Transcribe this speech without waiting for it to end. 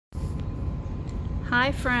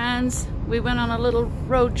Hi friends, we went on a little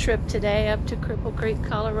road trip today up to Cripple Creek,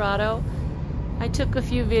 Colorado. I took a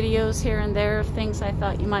few videos here and there of things I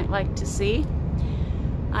thought you might like to see.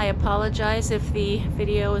 I apologize if the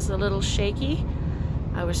video is a little shaky.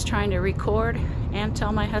 I was trying to record and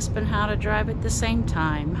tell my husband how to drive at the same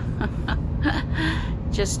time.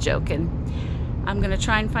 Just joking. I'm going to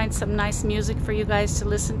try and find some nice music for you guys to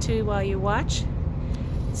listen to while you watch.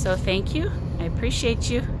 So thank you. I appreciate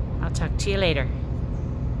you. I'll talk to you later.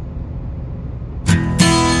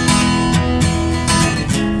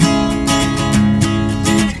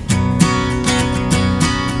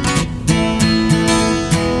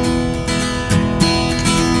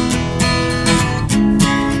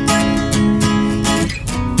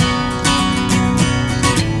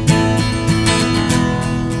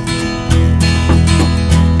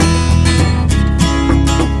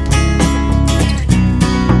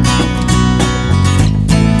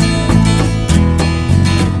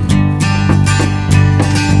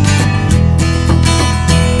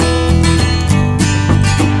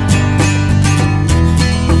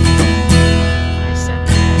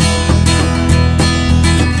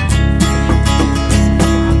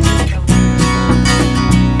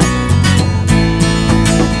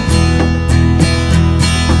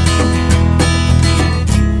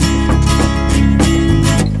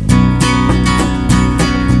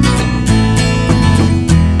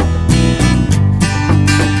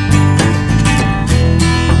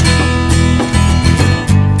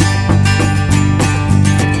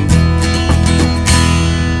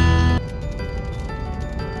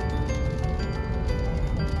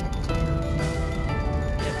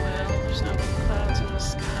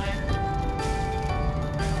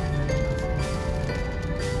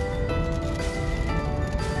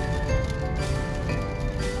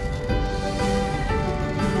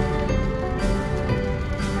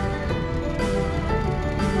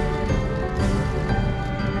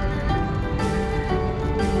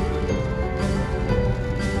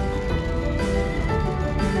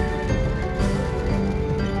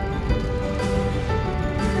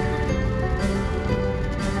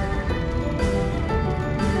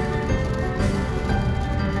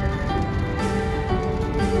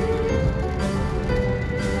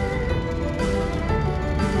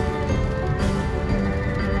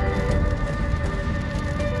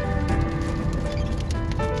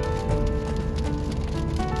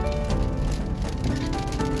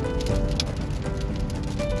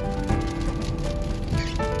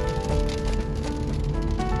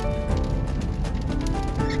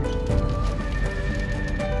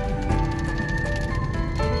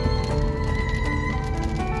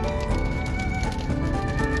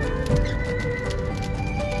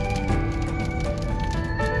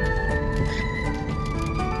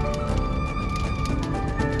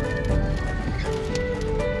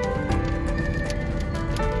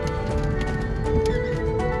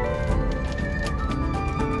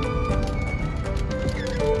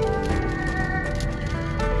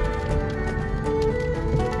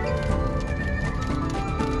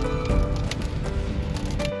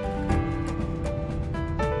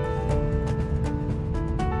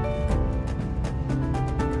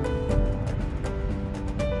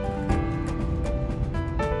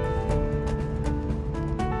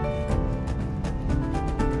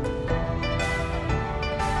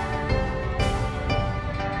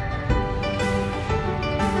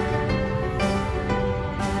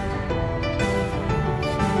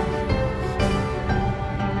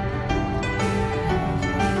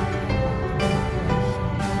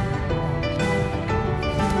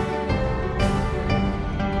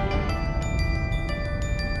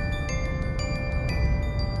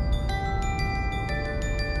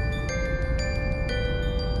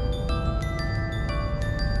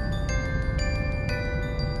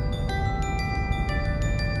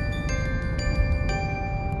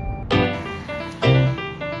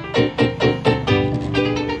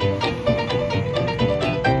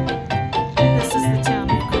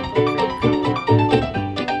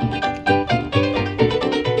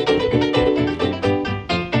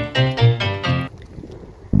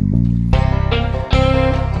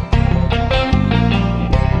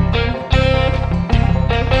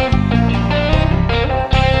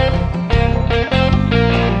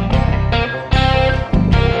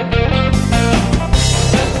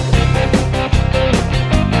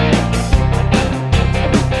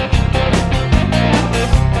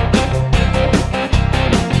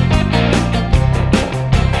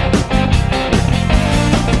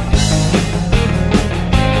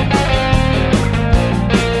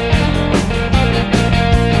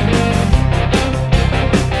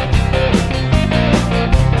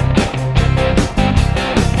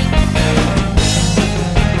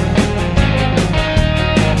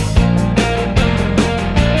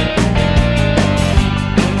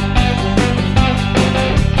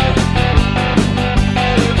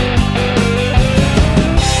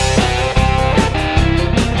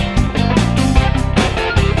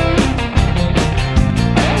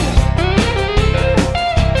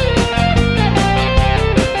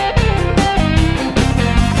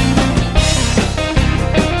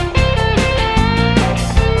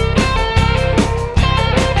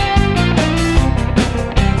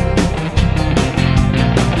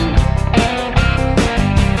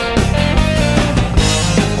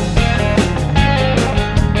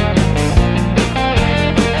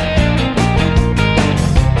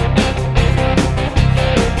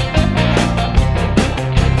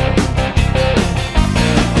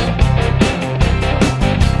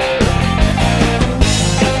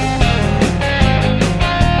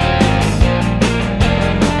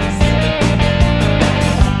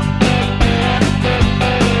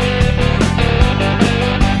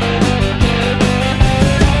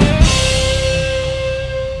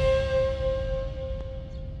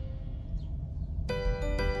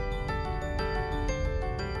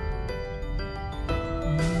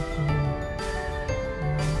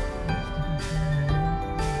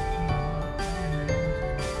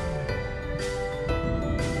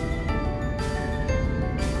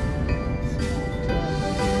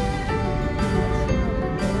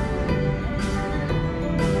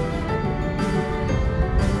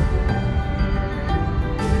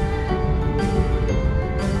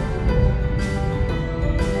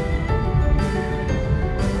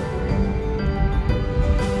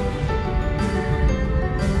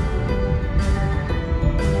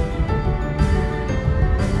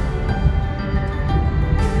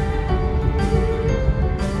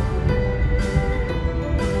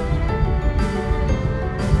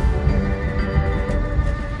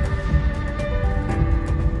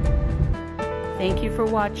 Thank you for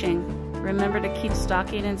watching. Remember to keep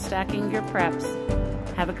stocking and stacking your preps.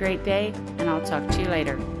 Have a great day, and I'll talk to you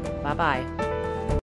later. Bye-bye.